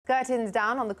Curtains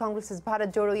down on the Congress's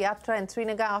Bharat Jodo Yatra in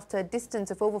Srinagar after a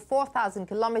distance of over 4,000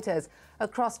 kilometers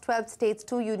across 12 states,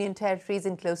 2 union territories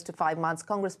in close to 5 months.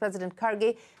 Congress President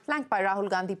Kharge, flanked by Rahul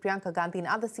Gandhi, Priyanka Gandhi and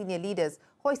other senior leaders,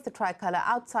 hoist the tricolour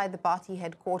outside the party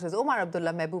headquarters. Omar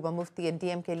Abdullah, Mehbooba Mufti and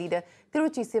DMK leader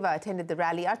Tiruchi Siva attended the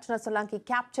rally. Archana Solanki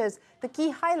captures the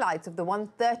key highlights of the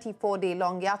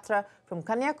 134-day-long yatra from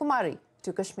Kanyakumari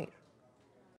to Kashmir.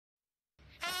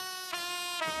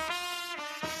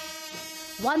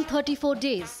 134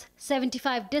 days,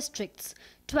 75 districts,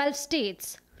 12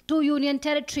 states, 2 union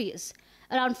territories,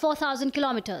 around 4,000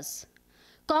 kilometers.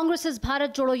 Congress's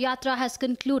Bharat Jodo Yatra has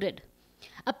concluded.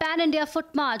 A pan-India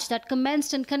foot march that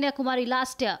commenced in Kanyakumari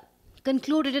last year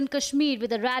concluded in Kashmir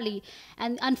with a rally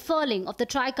and unfurling of the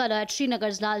tricolour at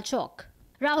Srinagar's Lal Chowk.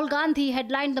 Rahul Gandhi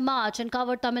headlined the march and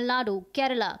covered Tamil Nadu,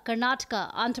 Kerala,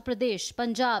 Karnataka, Andhra Pradesh,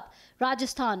 Punjab,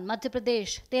 Rajasthan, Madhya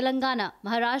Pradesh, Telangana,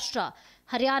 Maharashtra,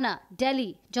 Haryana,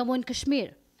 Delhi, Jammu and Kashmir.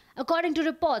 According to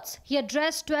reports, he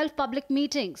addressed 12 public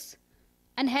meetings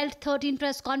and held 13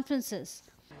 press conferences.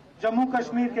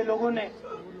 jammu-kashmir के लोगों ने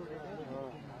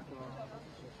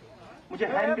मुझे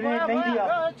hand grenade नहीं दिया,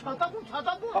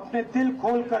 अपने दिल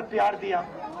खोलकर प्यार दिया,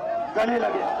 गले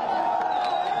लगे।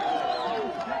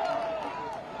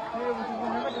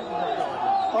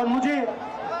 और मुझे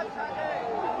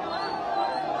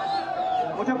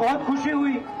बहुत खुशी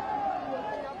हुई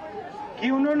कि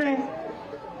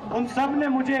उन सब ने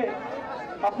मुझे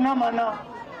अपना माना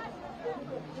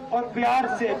और प्यार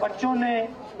से बच्चों ने,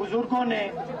 बुजुर्गों ने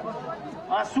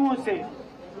आंसुओं से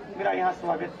मेरा यहाँ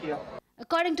स्वागत किया।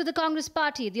 According to the Congress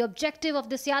party, the objective of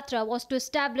this yatra was to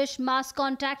establish mass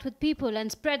contact with people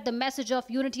and spread the message of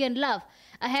unity and love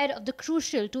ahead of the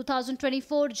crucial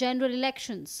 2024 general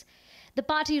elections. The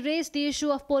party raised the issue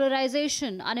of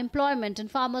polarization, unemployment and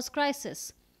farmers'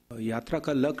 crisis. यात्रा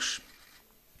का लक्ष्य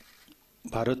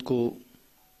भारत को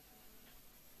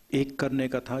एक करने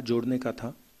का था, जोड़ने का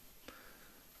था।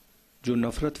 जो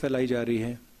नफरत फैलाई जा रही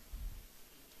है,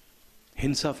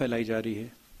 हिंसा फैलाई जा रही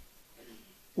है,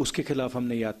 उसके खिलाफ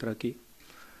हमने यात्रा की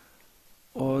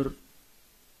और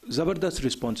जबरदस्त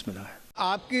रिस्पांस मिला है।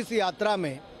 आपकी इस यात्रा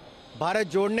में भारत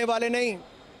जोड़ने वाले नहीं,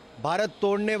 भारत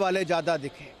तोड़ने वाले ज्यादा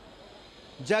दिखे।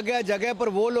 जगह जगह पर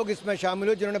वो लोग इसमें शामिल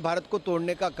हो जिन्होंने भारत को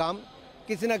तोड़ने का काम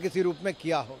किसी न किसी रूप में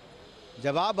किया हो।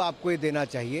 जवाब आपको ये देना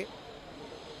चाहिए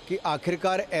कि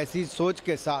आखिरकार ऐसी सोच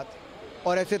के साथ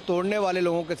और ऐसे तोड़ने वाले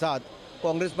लोगों के साथ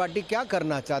कांग्रेस पार्टी क्या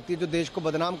करना चाहती है, जो देश को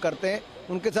बदनाम करते हैं,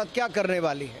 उनके साथ क्या करने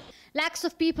वाली है। Lakhs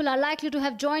of people are likely to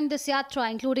have joined this yatra,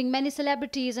 including many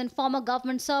celebrities and former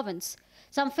government servants.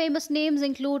 Some famous names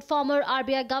include former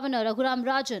RBI Governor Raghuram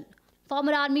Rajan,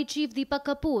 former Army Chief Deepak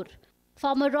Kapoor,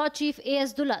 former Raw Chief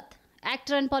A.S. Dulat,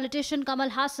 actor and politician Kamal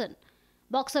Hassan,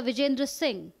 boxer Vijendra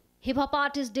Singh, hip-hop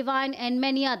artist Divine and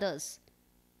many others.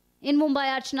 In Mumbai,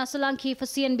 Archana Solanki for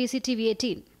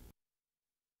CNBC-TV18.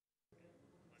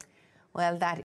 Well, that